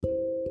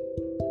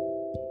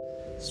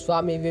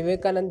Swami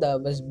Vivekananda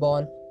was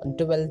born on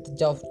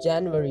 12th of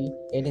January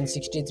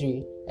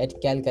 1863 at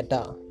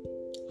Calcutta.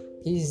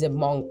 He is a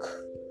monk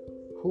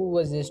who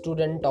was a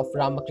student of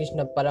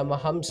Ramakrishna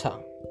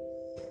Paramahamsa.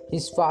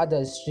 His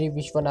father Sri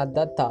Vishwanath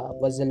Datta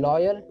was a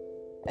lawyer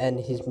and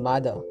his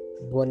mother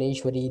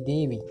Bhuvneshwari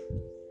Devi.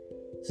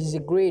 He is a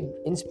great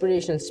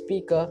inspirational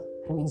speaker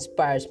who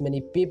inspires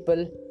many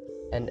people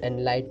and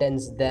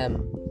enlightens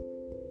them.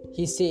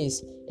 He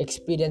says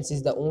experience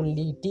is the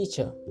only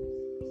teacher.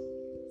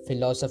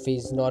 Philosophy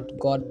is not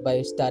got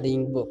by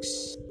studying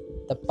books.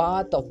 The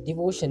path of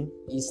devotion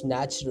is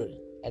natural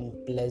and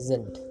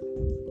pleasant.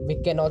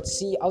 We cannot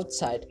see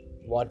outside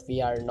what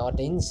we are not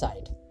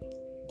inside.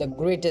 The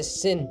greatest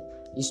sin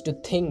is to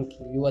think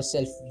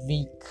yourself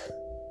weak.